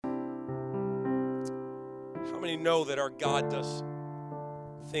many know that our God does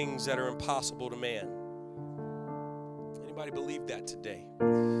things that are impossible to man? Anybody believe that today?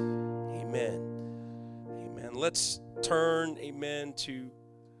 Amen. Amen. Let's turn, amen, to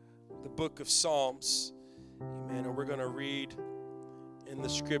the book of Psalms. Amen. And we're going to read in the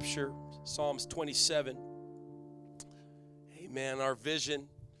scripture, Psalms 27. Amen. Our vision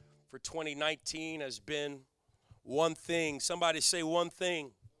for 2019 has been one thing. Somebody say one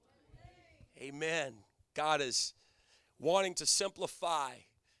thing. Amen. God is wanting to simplify,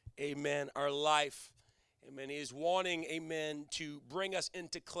 amen, our life. Amen. He is wanting, amen, to bring us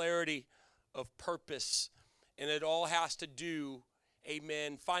into clarity of purpose. And it all has to do,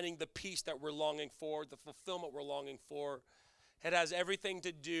 amen, finding the peace that we're longing for, the fulfillment we're longing for. It has everything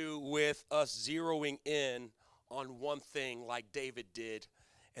to do with us zeroing in on one thing like David did,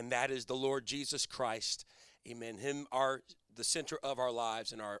 and that is the Lord Jesus Christ. Amen. Him are the center of our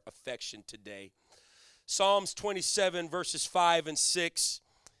lives and our affection today. Psalms 27 verses 5 and 6.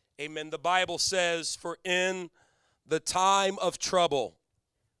 Amen. The Bible says, for in the time of trouble.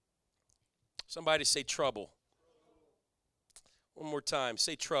 Somebody say trouble. One more time.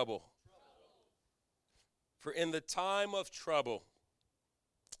 Say trouble. For in the time of trouble,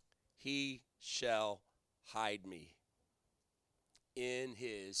 he shall hide me in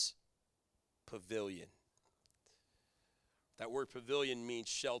his pavilion. That word pavilion means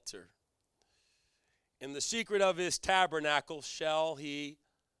shelter. In the secret of his tabernacle shall he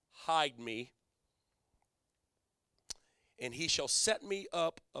hide me, and he shall set me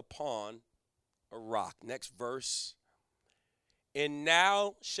up upon a rock. Next verse. And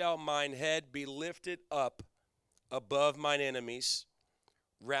now shall mine head be lifted up above mine enemies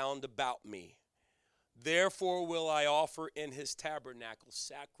round about me. Therefore will I offer in his tabernacle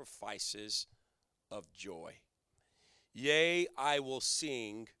sacrifices of joy. Yea, I will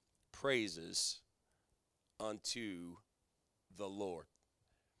sing praises unto the Lord.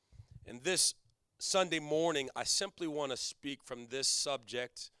 And this Sunday morning, I simply want to speak from this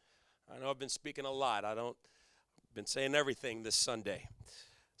subject. I know I've been speaking a lot. I've been saying everything this Sunday.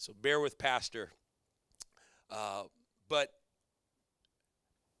 So bear with Pastor. But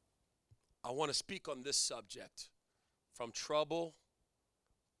I want to speak on this subject, from trouble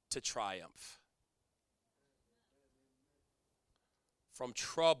to triumph. From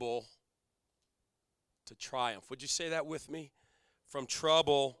trouble to triumph. Would you say that with me? From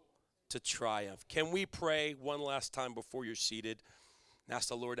trouble to triumph. Can we pray one last time before you're seated and ask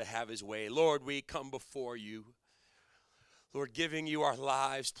the Lord to have his way? Lord, we come before you. Lord, giving you our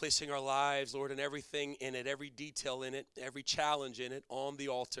lives, placing our lives, Lord, and everything in it, every detail in it, every challenge in it on the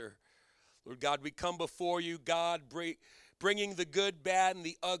altar. Lord God, we come before you, God, bringing the good, bad, and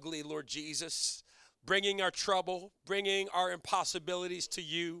the ugly, Lord Jesus, bringing our trouble, bringing our impossibilities to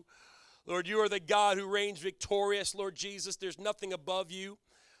you. Lord, you are the God who reigns victorious, Lord Jesus. There's nothing above you.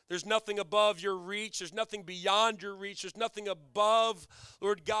 There's nothing above your reach. There's nothing beyond your reach. There's nothing above,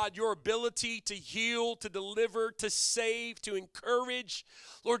 Lord God, your ability to heal, to deliver, to save, to encourage,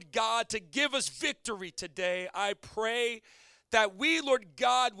 Lord God, to give us victory today. I pray that we, Lord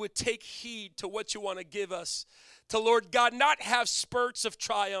God, would take heed to what you want to give us, to, Lord God, not have spurts of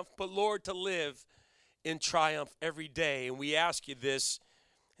triumph, but, Lord, to live in triumph every day. And we ask you this,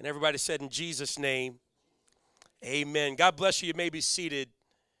 and everybody said in Jesus' name, amen. God bless you. You may be seated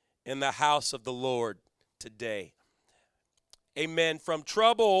in the house of the Lord today. Amen. From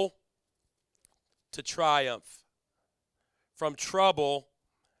trouble to triumph. From trouble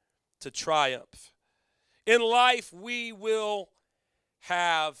to triumph. In life, we will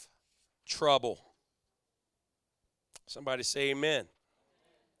have trouble. Somebody say amen.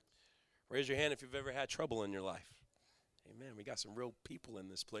 Raise your hand if you've ever had trouble in your life. Amen. We got some real people in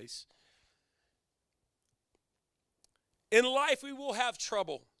this place. In life, we will have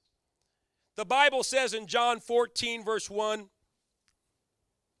trouble. The Bible says in John 14, verse 1,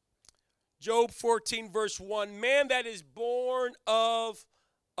 Job 14, verse 1, man that is born of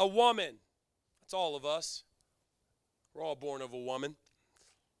a woman. That's all of us. We're all born of a woman.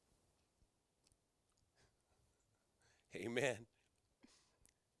 Amen.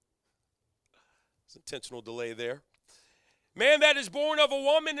 There's an intentional delay there. Man that is born of a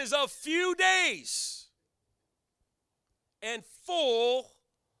woman is of few days and full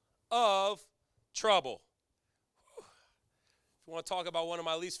of trouble. If you want to talk about one of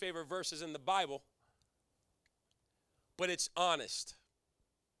my least favorite verses in the Bible, but it's honest.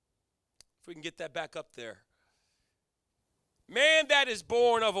 If we can get that back up there. Man that is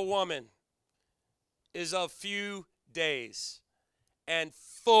born of a woman is of few days and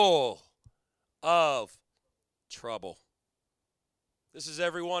full of trouble. This is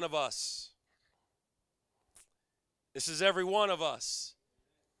every one of us. This is every one of us.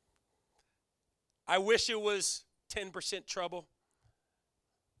 I wish it was 10% trouble.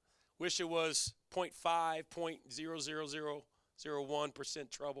 Wish it was 0.5, 0.00001%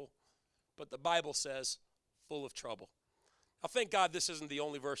 trouble. But the Bible says full of trouble. Now, thank God this isn't the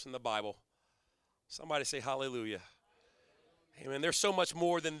only verse in the Bible. Somebody say hallelujah. Amen. There's so much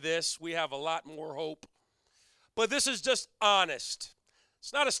more than this. We have a lot more hope. But this is just honest.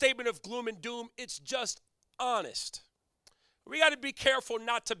 It's not a statement of gloom and doom. It's just honest. We got to be careful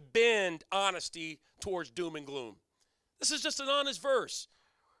not to bend honesty towards doom and gloom. This is just an honest verse.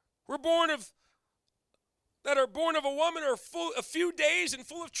 We're that are born of a woman are a few days and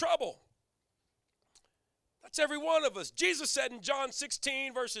full of trouble. That's every one of us. Jesus said in John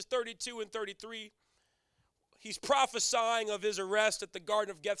 16, verses 32 and 33, he's prophesying of his arrest at the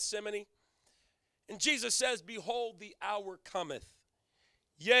Garden of Gethsemane. And Jesus says, behold, the hour cometh.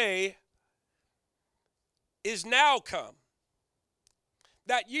 Yea, is now come,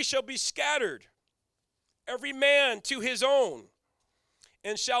 that ye shall be scattered, every man to his own,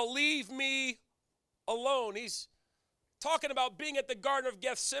 and shall leave me alone. He's talking about being at the Garden of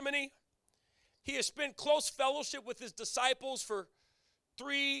Gethsemane. He has spent close fellowship with his disciples for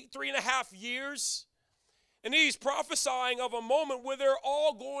three and a half years. And he's prophesying of a moment where they're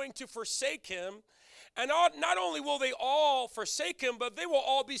all going to forsake him. And not only will they all forsake him, but they will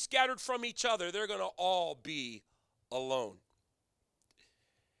all be scattered from each other. They're going to all be alone.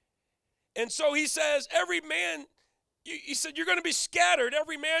 And so he says, every man, he said, you're going to be scattered,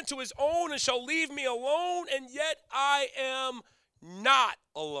 every man to his own, and shall leave me alone, and yet I am not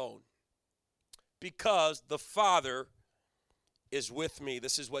alone, because the Father is with me.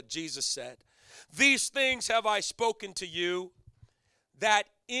 This is what Jesus said. These things have I spoken to you, that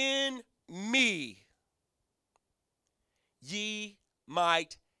in me ye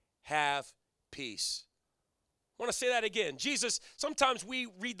might have peace. I want to say that again. Jesus, sometimes we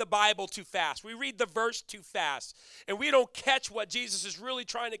read the Bible too fast. We read the verse too fast, and we don't catch what Jesus is really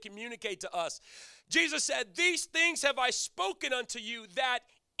trying to communicate to us. Jesus said, these things have I spoken unto you, that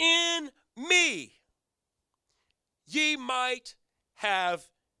in me ye might have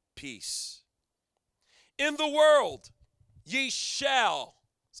peace. In the world ye shall,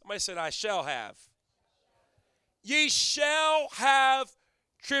 somebody said, I shall have. Ye shall have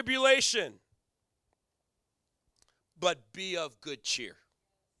tribulation, but be of good cheer.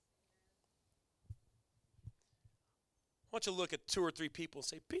 I want you to look at 2 or 3 people and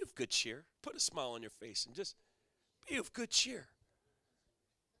say, be of good cheer. Put a smile on your face and just be of good cheer.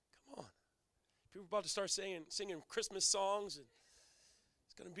 Come on. People are about to start singing Christmas songs, and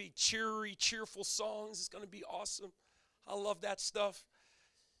it's going to be cheery, cheerful songs. It's going to be awesome. I love that stuff.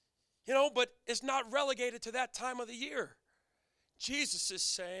 You know, but it's not relegated to that time of the year. Jesus is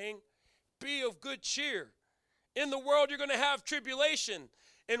saying, be of good cheer. In the world, you're going to have tribulation.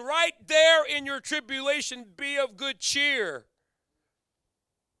 And right there in your tribulation, be of good cheer.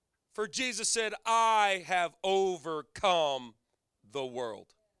 For Jesus said, I have overcome the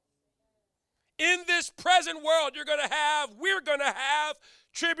world. In this present world, we're going to have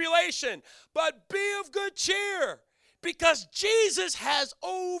tribulation. But be of good cheer, because Jesus has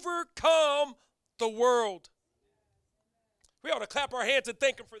overcome the world. We ought to clap our hands and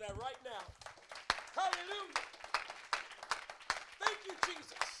thank him for that right now. Hallelujah. Thank you, Jesus.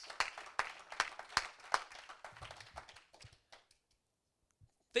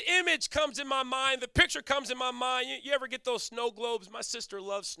 The image comes in my mind. The picture comes in my mind. You ever get those snow globes? My sister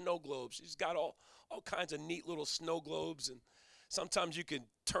loves snow globes. She's got all kinds of neat little snow globes. And sometimes you can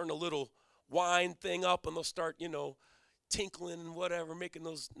turn a little wine thing up and they'll start, tinkling and whatever, making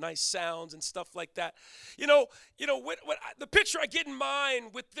those nice sounds and stuff like that. The picture I get in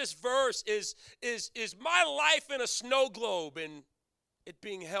mind with this verse is my life in a snow globe and it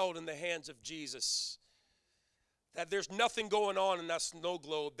being held in the hands of Jesus. That there's nothing going on in that snow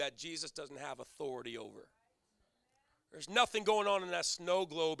globe that Jesus doesn't have authority over. There's nothing going on in that snow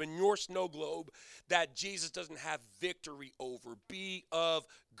globe, in your snow globe, that Jesus doesn't have victory over. Be of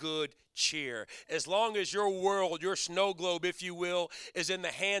good cheer. As long as your world, your snow globe, if you will, is in the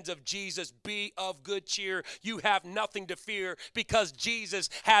hands of Jesus, be of good cheer. You have nothing to fear because Jesus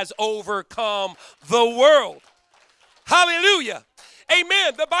has overcome the world. Hallelujah.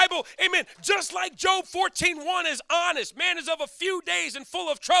 Amen. The Bible, amen. Just like Job 14:1 is honest, man is of a few days and full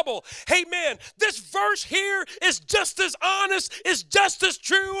of trouble. Amen. This verse here is just as honest, is just as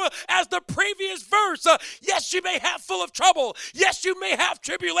true as the previous verse. Yes, you may have full of trouble. Yes, you may have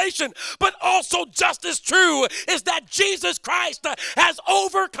tribulation, but also just as true is that Jesus Christ has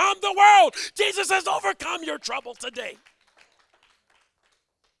overcome the world. Jesus has overcome your trouble today.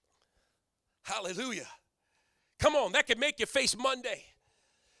 Hallelujah. Come on, that can make you face Monday.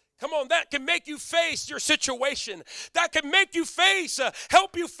 Come on, that can make you face your situation. That can make you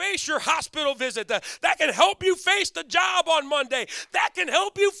help you face your hospital visit. That can help you face the job on Monday. That can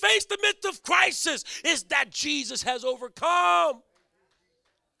help you face the midst of crisis. Is that Jesus has overcome.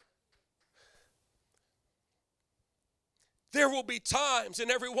 There will be times in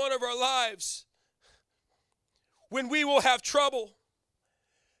every one of our lives when we will have trouble.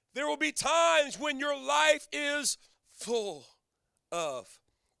 There will be times when your life is full of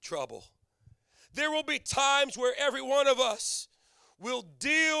trouble. There will be times where every one of us will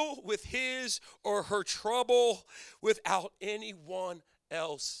deal with his or her trouble without anyone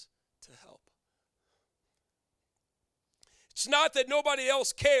else to help. It's not that nobody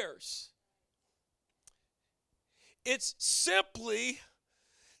else cares. It's simply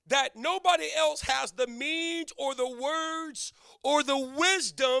that nobody else has the means or the words or the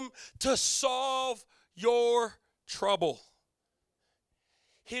wisdom to solve your trouble.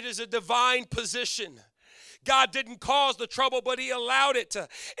 It is a divine position. God didn't cause the trouble, but he allowed it to.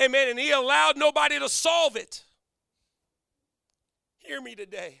 Amen. And he allowed nobody to solve it. Hear me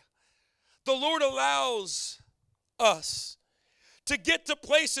today. The Lord allows us to get to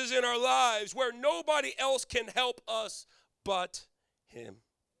places in our lives where nobody else can help us but him.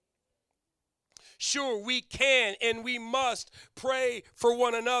 Sure, we can and we must pray for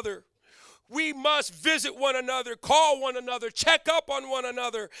one another. We must visit one another, call one another, check up on one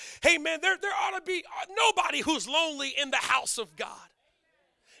another. Hey, man, there ought to be nobody who's lonely in the house of God.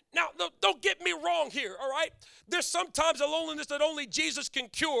 Now, don't get me wrong here, all right? There's sometimes a loneliness that only Jesus can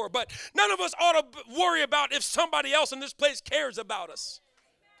cure, but none of us ought to worry about if somebody else in this place cares about us.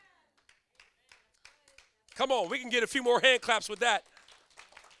 Come on, we can get a few more hand claps with that.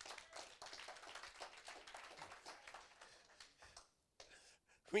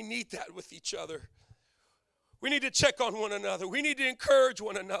 We need that with each other. We need to check on one another. We need to encourage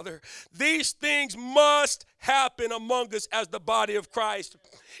one another. These things must happen among us as the body of Christ.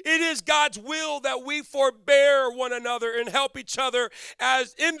 It is God's will that we forbear one another and help each other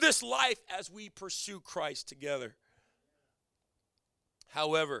as in this life as we pursue Christ together.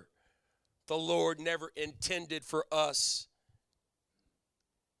 However, the Lord never intended for us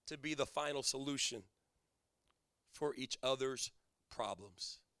to be the final solution for each other's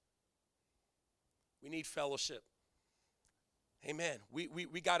problems. We need fellowship. Amen.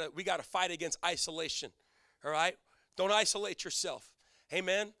 We gotta fight against isolation. All right? Don't isolate yourself.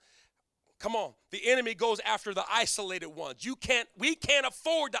 Amen. Come on. The enemy goes after the isolated ones. We can't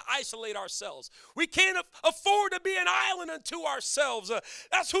afford to isolate ourselves. We can't afford to be an island unto ourselves.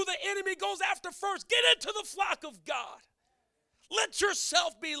 That's who the enemy goes after first. Get into the flock of God. Let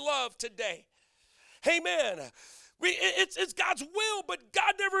yourself be loved today. Amen. It's God's will, but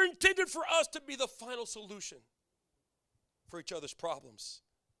God never intended for us to be the final solution for each other's problems.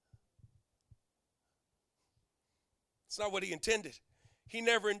 It's not what he intended. He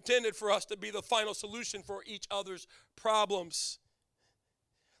never intended for us to be the final solution for each other's problems.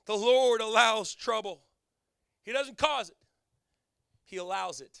 The Lord allows trouble. He doesn't cause it. He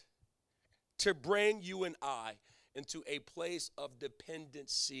allows it to bring you and I into a place of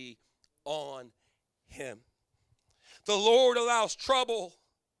dependency on him. The Lord allows trouble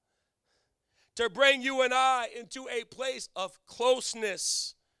to bring you and I into a place of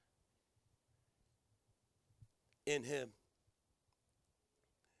closeness in him.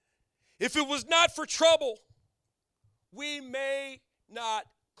 If it was not for trouble, we may not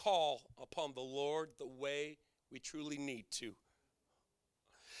call upon the Lord the way we truly need to.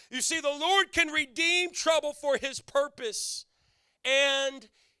 You see, the Lord can redeem trouble for his purpose, and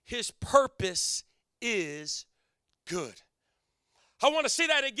his purpose is good. I want to say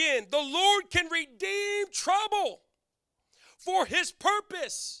that again. The Lord can redeem trouble for his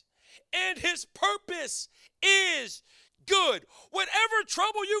purpose, and his purpose is good. Whatever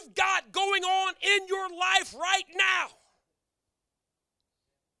trouble you've got going on in your life right now,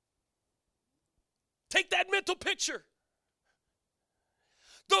 take that mental picture.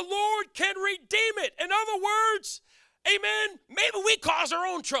 The Lord can redeem it. In other words, amen, maybe we cause our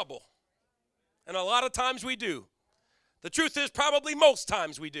own trouble. And a lot of times we do. The truth is, probably most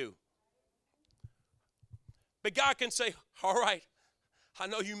times we do. But God can say, all right, I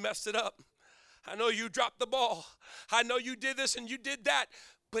know you messed it up. I know you dropped the ball. I know you did this and you did that.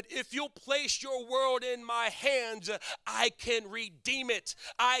 But if you'll place your world in my hands, I can redeem it.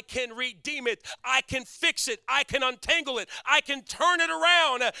 I can redeem it. I can fix it. I can untangle it. I can turn it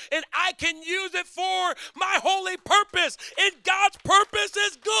around. And I can use it for my holy purpose. And God's purpose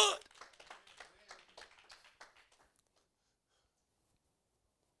is good.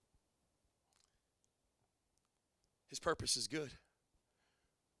 His purpose is good.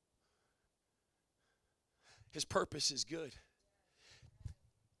 His purpose is good.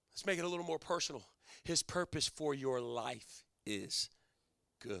 Let's make it a little more personal. His purpose for your life is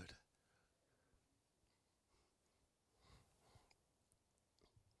good.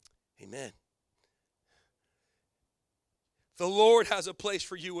 Amen. The Lord has a place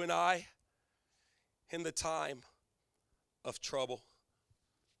for you and I in the time of trouble.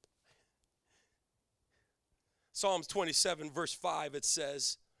 Psalms 27, verse 5, it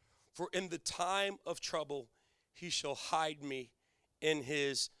says, "For in the time of trouble he shall hide me in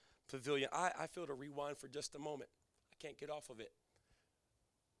his pavilion." I feel to rewind for just a moment. I can't get off of it.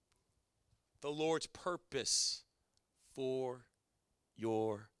 The Lord's purpose for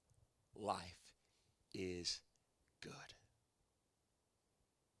your life is good.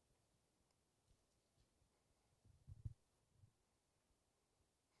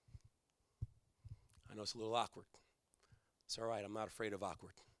 I know it's a little awkward. It's all right. I'm not afraid of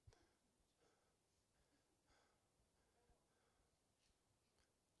awkward.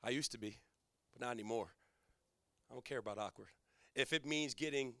 I used to be, but not anymore. I don't care about awkward. If it means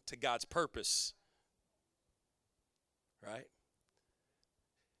getting to God's purpose, right?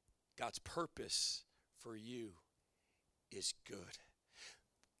 God's purpose for you is good.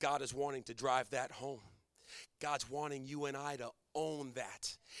 God is wanting to drive that home. God's wanting you and I to own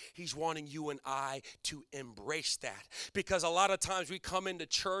that. He's wanting you and I to embrace that. Because a lot of times we come into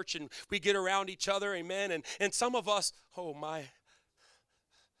church and we get around each other, amen, and some of us,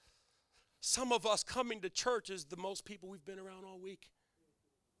 some of us coming to church is the most people we've been around all week.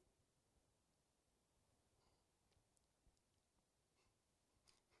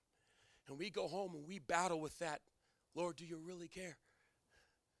 And we go home and we battle with that. Lord, do you really care?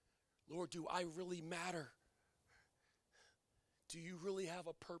 Lord, do I really matter? Do you really have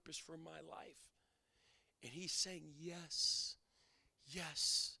a purpose for my life? And he's saying, yes,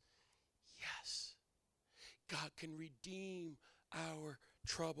 yes, yes. God can redeem our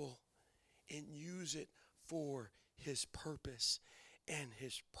trouble and use it for his purpose. And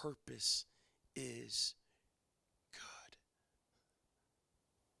his purpose is good.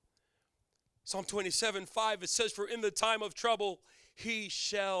 Psalm 27:5, it says, "For in the time of trouble, he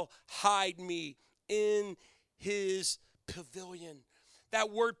shall hide me in his pavilion."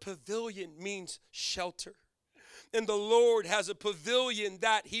 That word pavilion means shelter. And the Lord has a pavilion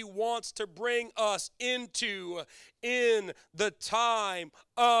that he wants to bring us into in the time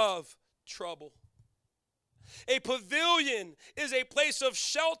of trouble. A pavilion is a place of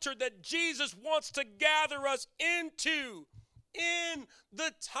shelter that Jesus wants to gather us into in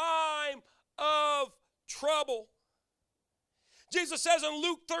the time of trouble. Jesus says in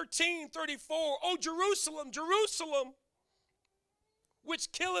Luke 13:34, "O Jerusalem, Jerusalem,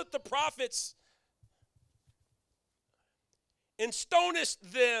 which killeth the prophets, and stonest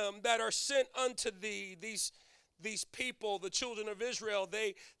them that are sent unto thee." These people, the children of Israel,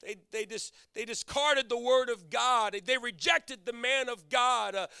 they discarded the word of God. They rejected the man of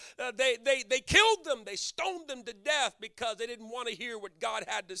God. They killed them. They stoned them to death because they didn't want to hear what God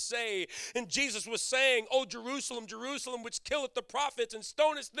had to say. And Jesus was saying, "O Jerusalem, Jerusalem, which killeth the prophets and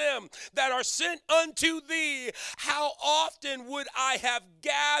stonest them that are sent unto thee, how often would I have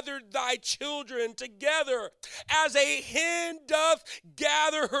gathered thy children together as a hen doth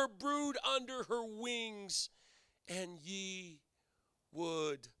gather her brood under her wings, and ye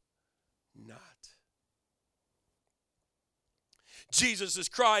would not." Jesus is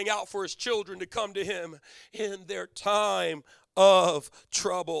crying out for his children to come to him in their time of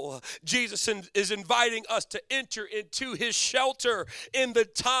trouble. Jesus is inviting us to enter into his shelter in the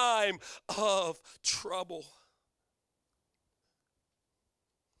time of trouble.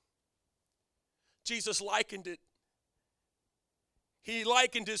 Jesus likened it. He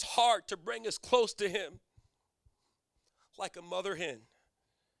likened his heart to bring us close to him, like a mother hen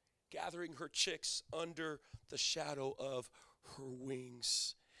gathering her chicks under the shadow of her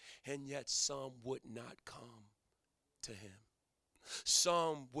wings. And yet some would not come to him.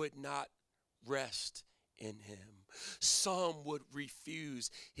 Some would not rest in him. Some would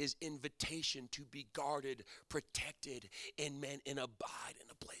refuse his invitation to be guarded, protected, and abide in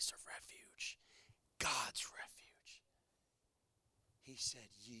a place of refuge, God's refuge. He said,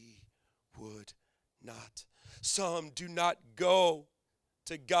 "Ye would not." Some do not go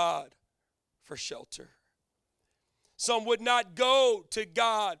to God for shelter. Some would not go to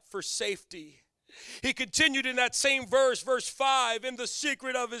God for safety. He continued in that same verse, verse 5, "In the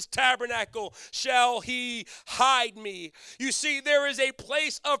secret of his tabernacle shall he hide me." You see, there is a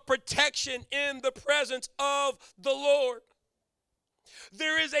place of protection in the presence of the Lord.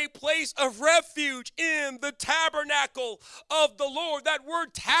 There is a place of refuge in the tabernacle of the Lord. That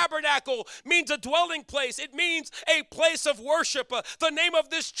word tabernacle means a dwelling place. It means a place of worship. The name of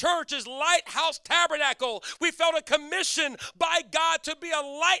this church is Lighthouse Tabernacle. We felt a commission by God to be a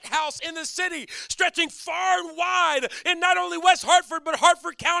lighthouse in the city, stretching far and wide in not only West Hartford, but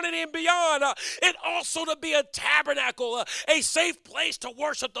Hartford County and beyond. And also to be a tabernacle, a safe place to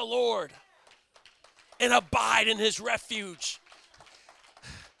worship the Lord and abide in his refuge.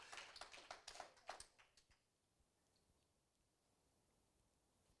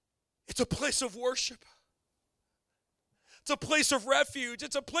 It's a place of worship. It's a place of refuge.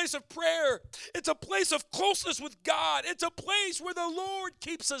 It's a place of prayer. It's a place of closeness with God. It's a place where the Lord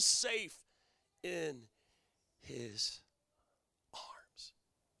keeps us safe in his arms.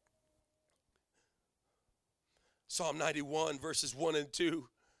 Psalm 91, verses 1 and 2.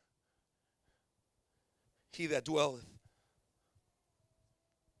 He that dwelleth,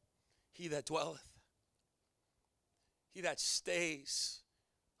 he that stays,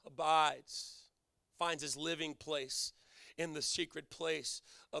 abides, finds his living place in the secret place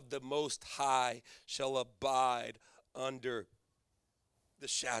of the Most High shall abide under the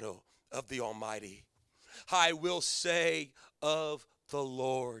shadow of the Almighty. I will say of the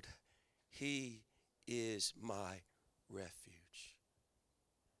Lord, he is my refuge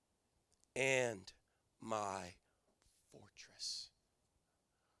and my fortress.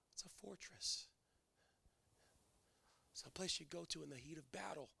 It's a fortress. It's a place you go to in the heat of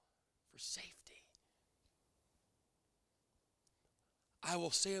battle for safety. I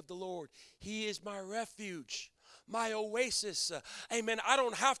will say of the Lord, he is my refuge, my oasis. Amen. I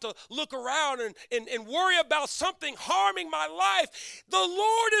don't have to look around and worry about something harming my life. The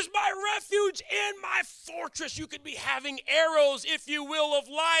Lord is my refuge and my fortress. You could be having arrows, if you will, of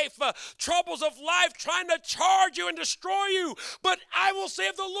life, troubles of life trying to charge you and destroy you. But I will say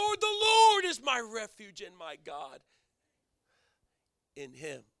of the Lord is my refuge and my God. In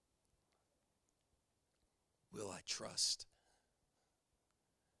him will I trust.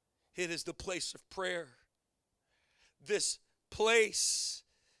 It is the place of prayer. This place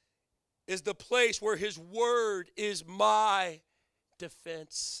is the place where his word is my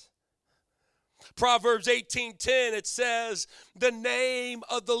defense. Proverbs 18:10, it says, the name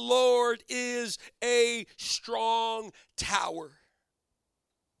of the Lord is a strong tower.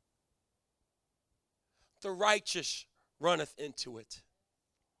 The righteous runneth into it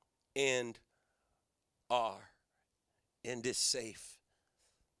and is safe.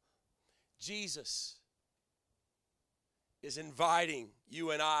 Jesus is inviting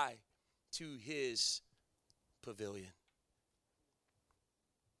you and I to his pavilion,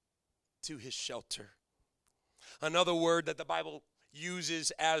 to his shelter. Another word that the Bible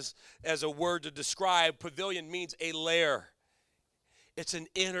uses as a word to describe pavilion means a lair. It's an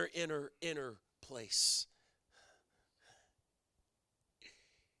inner place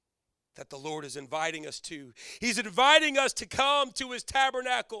that the Lord is inviting us to. He's inviting us to come to his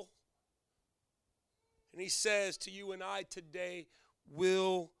tabernacle. And he says to you and I today,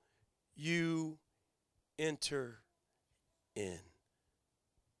 will you enter in?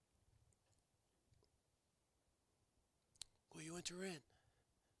 Will you enter in?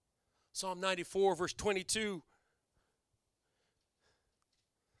 Psalm 94, verse 22.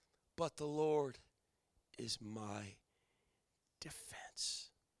 But the Lord is my defense.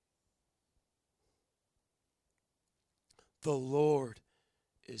 The Lord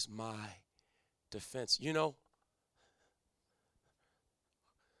is my defense. You know,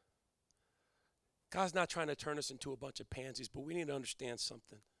 God's not trying to turn us into a bunch of pansies, but we need to understand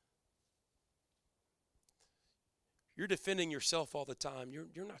something. You're defending yourself all the time.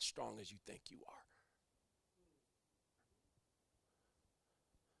 You're not strong as you think you are.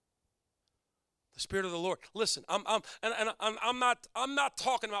 The Spirit of the Lord. Listen, I'm not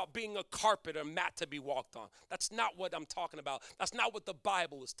talking about being a carpet or mat to be walked on. That's not what I'm talking about. That's not what the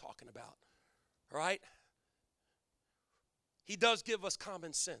Bible is talking about. All right? He does give us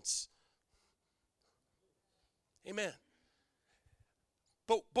common sense. Amen.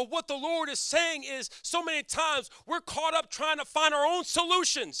 But what the Lord is saying is, so many times we're caught up trying to find our own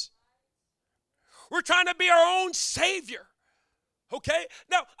solutions. We're trying to be our own savior. Okay?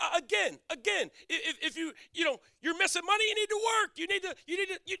 Now, again, if you're missing money, you need to work.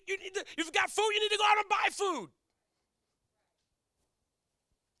 You've got food, you need to go out and buy food.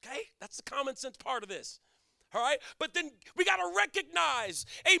 Okay? That's the common sense part of this. All right? But then we got to recognize,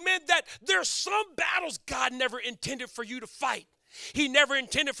 amen, that there's some battles God never intended for you to fight. He never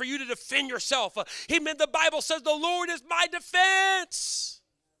intended for you to defend yourself. Amen. The Bible says the Lord is my defense.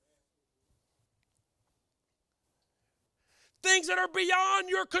 things that are beyond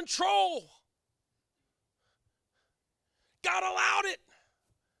your control. God allowed it.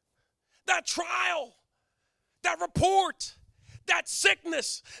 That trial, that report, that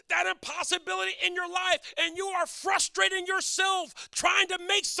sickness, that impossibility in your life, and you are frustrating yourself trying to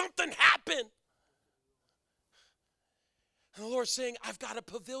make something happen. And the Lord's saying, I've got a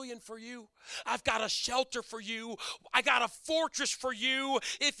pavilion for you. I've got a shelter for you. I got a fortress for you.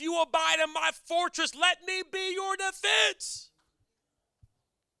 If you abide in my fortress, let me be your defense.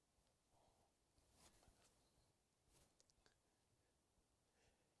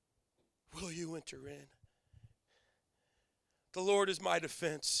 Will you enter in? The Lord is my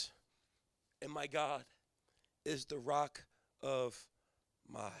defense, and my God is the rock of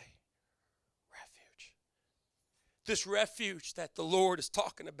my refuge. This refuge that the Lord is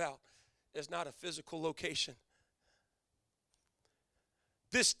talking about is not a physical location.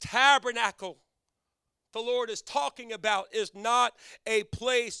 This tabernacle the Lord is talking about is not a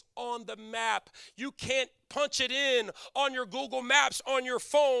place on the map. You can't punch it in on your Google Maps on your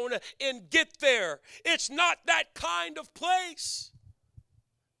phone and get there. It's not that kind of place.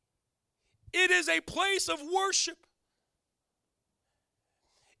 It is a place of worship.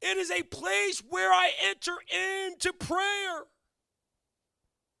 It is a place where I enter into prayer.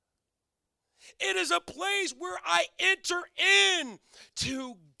 It is a place where I enter in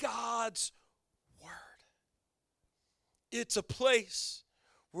to God's word. It's a place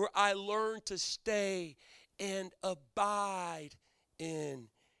where I learn to stay and abide in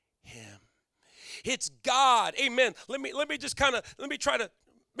him. It's God. Amen. Let me try to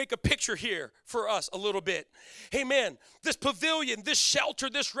make a picture here for us a little bit. Amen. This pavilion, this shelter,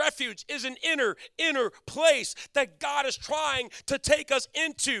 this refuge is an inner place that God is trying to take us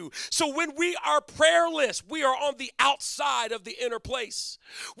into. So when we are prayerless, we are on the outside of the inner place.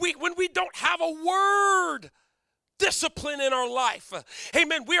 When we don't have a word discipline in our life,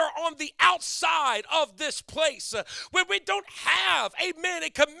 amen, we are on the outside of this place. When we don't have, amen, a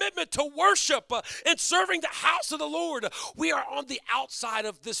commitment to worship and serving the house of the Lord, we are on the outside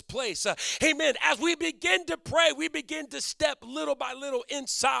of this place. Amen. As we begin to pray, we begin to step little by little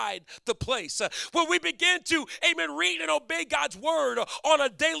inside the place. When we begin to, amen, read and obey God's word on a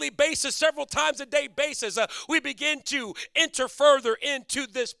daily basis, several times a day basis, we begin to enter further into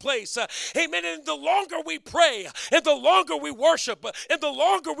this place. Amen. And the longer we pray, and the longer we worship, and the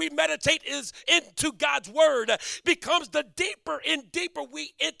longer we meditate is into God's word, becomes the deeper and deeper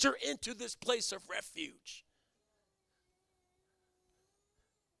we enter into this place of refuge.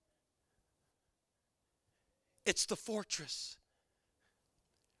 It's the fortress.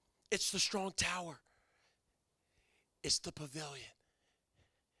 It's the strong tower. It's the pavilion.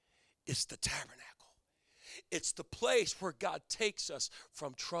 It's the tabernacle. It's the place where God takes us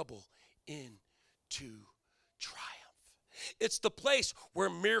from trouble into triumph. It's the place where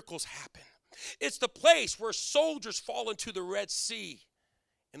miracles happen. It's the place where soldiers fall into the Red Sea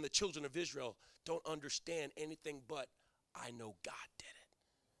and the children of Israel don't understand anything but, I know God did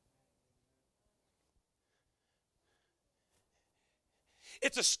it.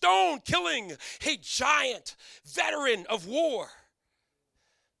 It's a stone killing a giant veteran of war.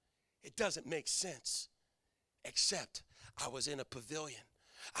 It doesn't make sense, except I was in a pavilion.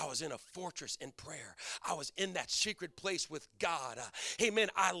 I was in a fortress in prayer. I was in that secret place with God. Amen.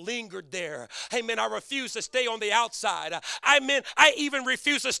 I lingered there. Amen. I refused to stay on the outside. Amen. I even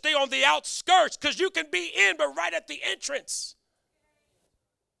refused to stay on the outskirts, because you can be in, but right at the entrance.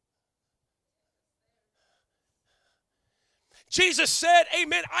 Jesus said,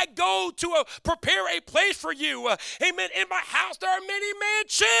 amen, I go to prepare a place for you. Amen. In my house there are many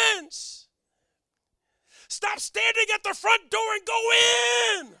mansions. Stop standing at the front door and go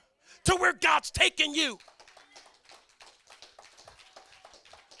in to where God's taking you.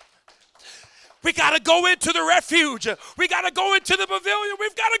 We got to go into the refuge. We got to go into the pavilion.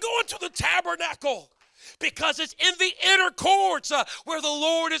 We've got to go into the tabernacle, because it's in the inner courts where the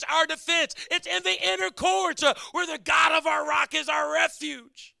Lord is our defense. It's in the inner courts where the God of our rock is our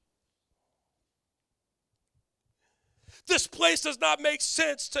refuge. This place does not make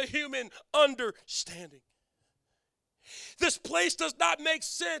sense to human understanding. This place does not make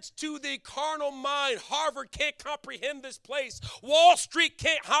sense to the carnal mind. Harvard can't comprehend this place. Wall Street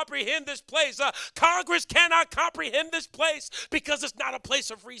can't comprehend this place. Congress cannot comprehend this place, because it's not a place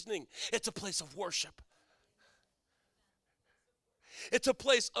of reasoning. It's a place of worship. It's a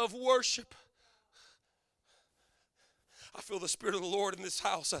place of worship. I feel the Spirit of the Lord in this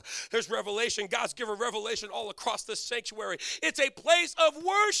house. There's revelation. God's given revelation all across this sanctuary. It's a place of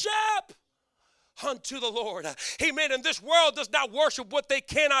worship. unto the Lord. Amen. And this world does not worship what they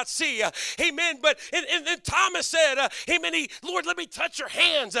cannot see. Amen. But and Thomas said, amen, Lord, let me touch your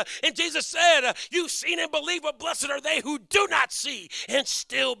hands. And Jesus said, you've seen and believe, but blessed are they who do not see and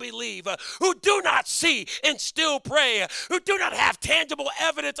still believe, who do not see and still pray, who do not have tangible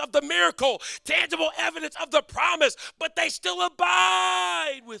evidence of the miracle, tangible evidence of the promise, but they still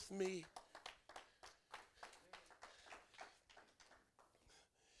abide with me.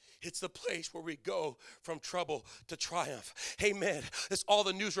 It's the place where we go from trouble to triumph. Amen. It's all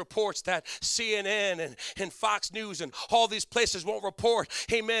the news reports that CNN and Fox News and all these places won't report,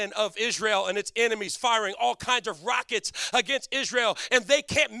 amen, of Israel and its enemies firing all kinds of rockets against Israel. And they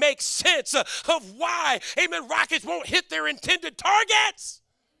can't make sense of why, amen, rockets won't hit their intended targets.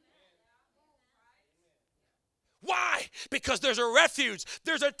 Why? Because there's a refuge,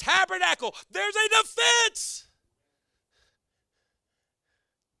 there's a tabernacle, there's a defense.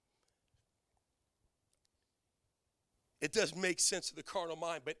 It does make sense to the carnal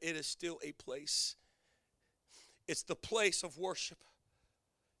mind, but it is still a place. It's the place of worship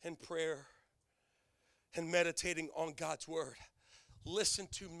and prayer and meditating on God's word. Listen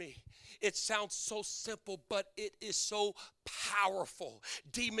to me. It sounds so simple, but it is so powerful.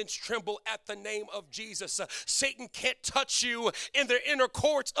 Demons tremble at the name of Jesus. Satan can't touch you in the inner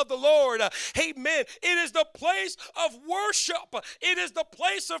courts of the Lord. Amen. It is the place of worship. It is the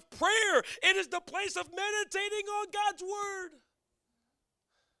place of prayer. It is the place of meditating on God's word.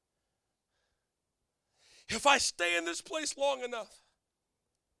 If I stay in this place long enough,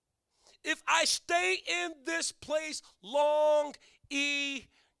 if I stay in this place long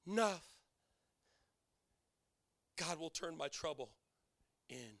enough, God will turn my trouble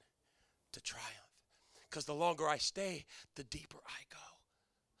into triumph. Because the longer I stay, the deeper I go.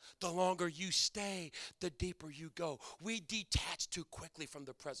 The longer you stay, the deeper you go. We detach too quickly from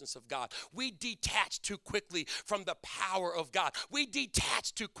the presence of God. We detach too quickly from the power of God. We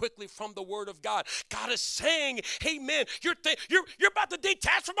detach too quickly from the word of God. God is saying, amen, you're about to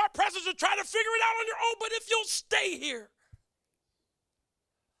detach from my presence and try to figure it out on your own, but if you'll stay here,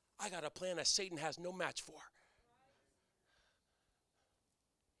 I got a plan that Satan has no match for.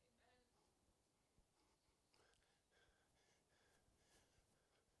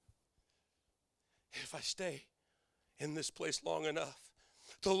 If I stay in this place long enough,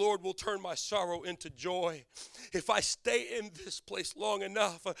 the Lord will turn my sorrow into joy. If I stay in this place long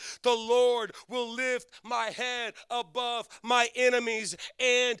enough, the Lord will lift my head above my enemies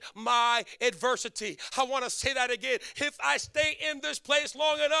and my adversity. I want to say that again. If I stay in this place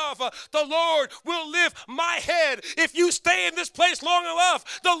long enough, the Lord will lift my head. If you stay in this place long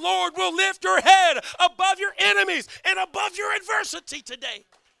enough, the Lord will lift your head above your enemies and above your adversity today.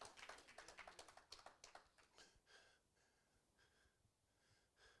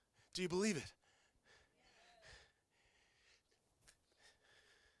 Do you believe it?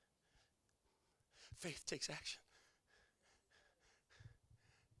 Faith takes action.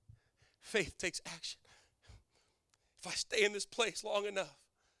 Faith takes action. If I stay in this place long enough,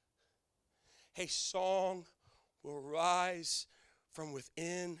 a song will rise from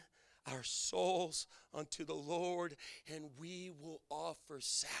within our souls unto the Lord, and we will offer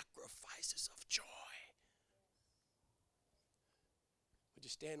sacrifices of joy. Would you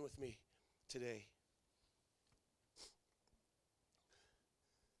stand with me today?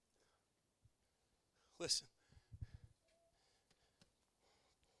 Listen.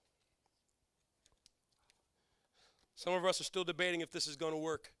 Some of us are still debating if this is going to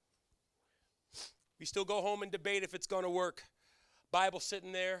work. We still go home and debate if it's going to work. Bible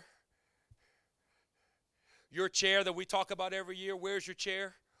sitting there. Your chair that we talk about every year, where's your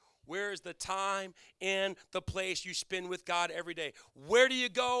chair? Where is the time and the place you spend with God every day? Where do you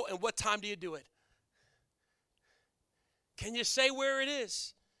go and what time do you do it? Can you say where it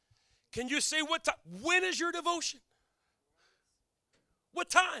is? Can you say what time? When is your devotion? What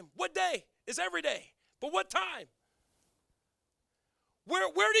time? What day? It's every day. But what time?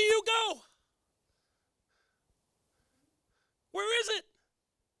 Where do you go? Where is it?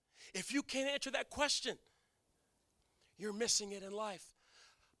 If you can't answer that question, you're missing it in life.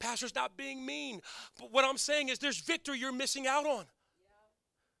 Pastor's not being mean, but what I'm saying is there's victory you're missing out on.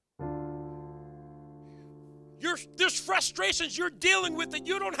 There's frustrations you're dealing with that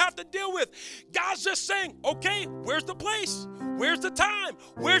you don't have to deal with. God's just saying, okay, where's the place? Where's the time?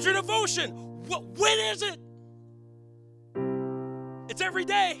 Where's your devotion? When is it? It's every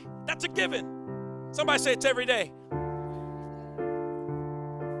day. That's a given. Somebody say it's every day.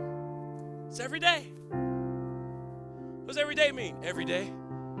 It's every day. What does every day mean? Every day.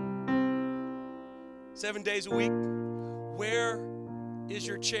 7 days a week. Where is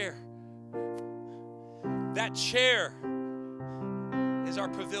your chair? That chair is our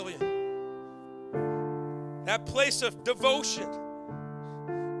pavilion. That place of devotion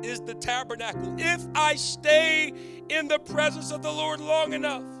is the tabernacle. If I stay in the presence of the Lord long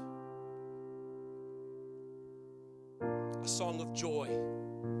enough, a song of joy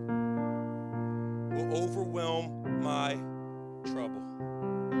will overwhelm my trouble.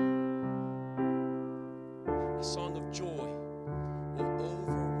 A song of joy will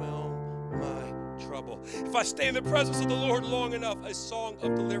overwhelm my trouble. If I stay in the presence of the Lord long enough, a song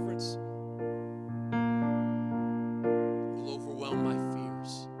of deliverance will overwhelm my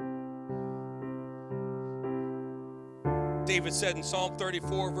fears. David said in Psalm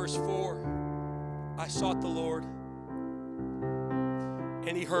 34, verse 4, I sought the Lord,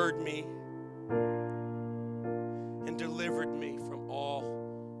 and he heard me and delivered me from all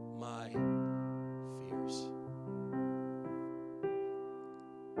my fears.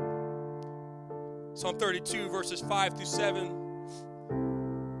 Psalm 32, verses 5 through 7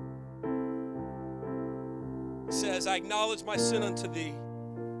 says, I acknowledge my sin unto thee,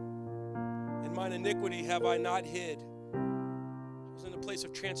 and mine iniquity have I not hid. I was in a place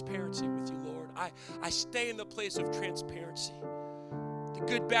of transparency with you, Lord. I stay in the place of transparency. The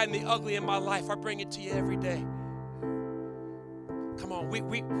good, bad, and the ugly in my life, I bring it to you every day. Come on,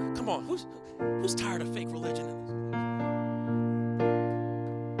 come on. Who's tired of fake religion in this place?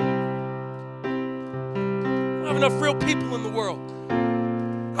 I don't have enough real people in the world.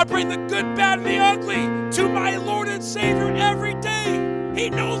 I bring the good, bad, and the ugly to my Lord and Savior every day. He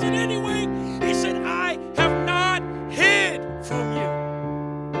knows it anyway. He said, I have not hid from you.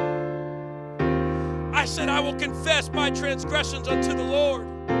 I said, I will confess my transgressions unto the Lord.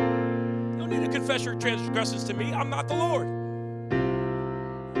 You don't need to confess your transgressions to me. I'm not the Lord.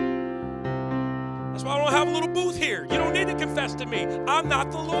 That's why I don't have a little booth here. You don't need to confess to me. I'm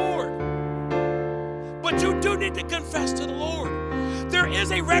not the Lord. But you do need to confess to the Lord. There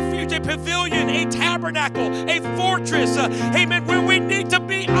is a refuge, a pavilion, a tabernacle, a fortress, amen, where we need to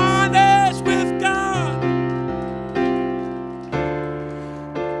be honest with God.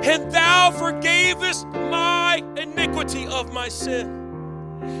 And thou forgavest my iniquity of my sin.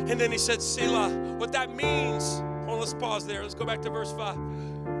 And then he said, Selah. What that means, hold on, let's pause there. Let's go back to verse 5.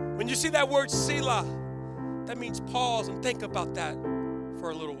 When you see that word Selah, that means pause and think about that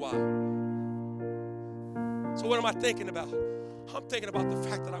for a little while. So what am I thinking about? I'm thinking about the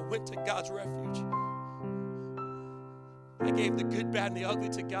fact that I went to God's refuge. I gave the good, bad, and the ugly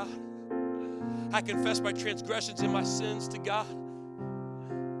to God. I confessed my transgressions and my sins to God.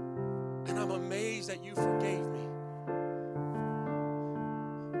 And I'm amazed that you forgave me.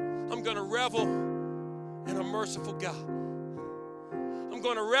 I'm going to revel in a merciful God. I'm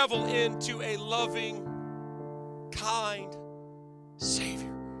going to revel into a loving, kind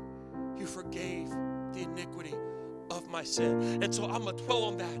Savior. You forgave the iniquity of my sin. And so I'm going to dwell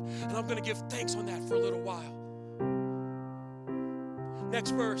on that. And I'm going to give thanks on that for a little while.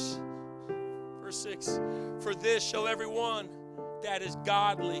 Next verse. Verse 6. For this shall everyone that is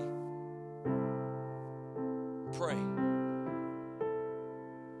godly pray.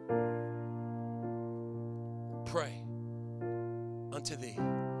 Pray unto thee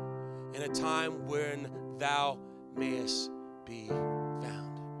in a time when thou mayest be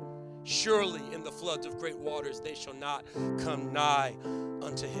found. Surely in the floods of great waters they shall not come nigh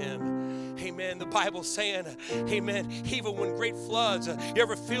unto him. Amen. The Bible's saying, amen, even when great floods, you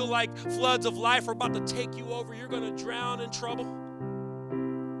ever feel like floods of life are about to take you over, you're going to drown in trouble?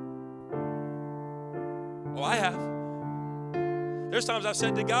 Oh, I have. There's times I've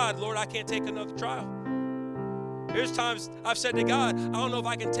said to God, Lord, I can't take another trial. There's times I've said to God, I don't know if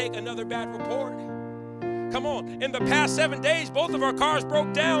I can take another bad report. Come on. In the past 7 days, both of our cars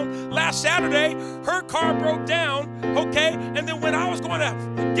broke down. Last Saturday, her car broke down, okay? And then when I was going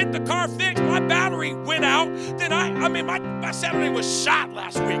to get the car fixed, my battery went out. Then my Saturday was shot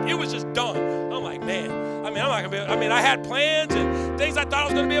last week. It was just done. I'm like, man, I'm not going to be able, I had plans and things I thought I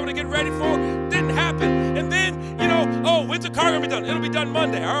was going to be able to get ready for. Didn't happen. And then, when's the car going to be done? It'll be done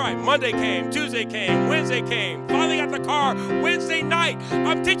Monday. All right, Monday came, Tuesday came, Wednesday came. Finally got the car Wednesday night.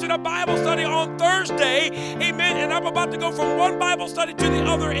 I'm teaching a Bible study on Thursday. Amen. And I'm about to go from one Bible study to the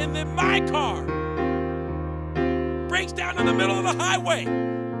other, and then my car breaks down in the middle of the highway,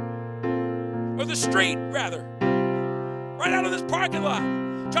 or the street, rather, right out of this parking lot,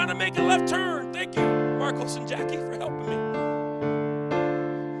 trying to make a left turn. Thank you, Marcos and Jackie, for helping me.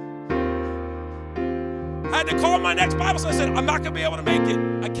 I had to call my next Bible study. I said, I'm not going to be able to make it.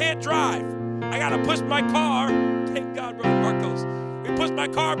 I can't drive. I got to push my car. Thank God, Brother Marcos. We pushed my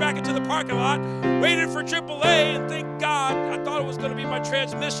car back into the parking lot, waited for AAA, and thank God, I thought it was going to be my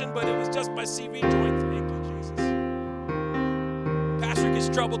transmission, but it was just my CV joint. Thank you, pastor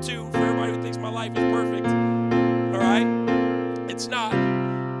gets trouble too, for everybody who thinks my life is perfect. All right? It's not.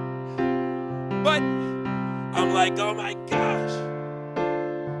 But I'm like, oh my gosh.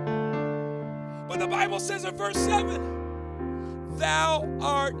 But the Bible says in verse 7, thou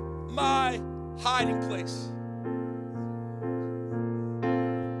art my hiding place.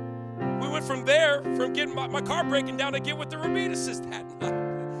 We went from there, from getting my car breaking down, to get with the Ramirez's that night.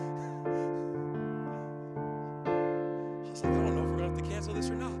 I was like, I don't know if we're going to have to cancel this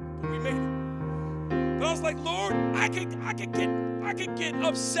or not, but we made it. But I was like, Lord, I could get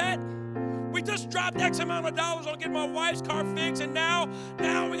upset. We just dropped X amount of dollars on getting my wife's car fixed, and now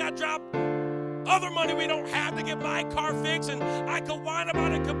we got to drop other money we don't have to get my car fixed, and I could whine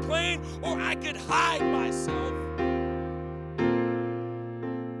about it and complain, or I could hide myself.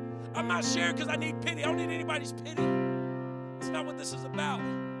 I'm not sharing because I need pity. I don't need anybody's pity. It's not what this is about.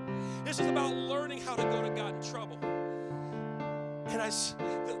 This is about learning how to go to God in trouble. And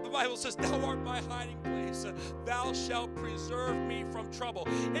the Bible says, thou art my hiding place. Thou shalt preserve me from trouble.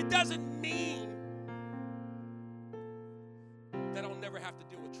 It doesn't mean that I'll never have to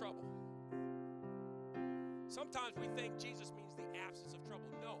deal with trouble. Sometimes we think Jesus means the absence of trouble.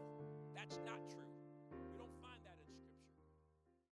 No.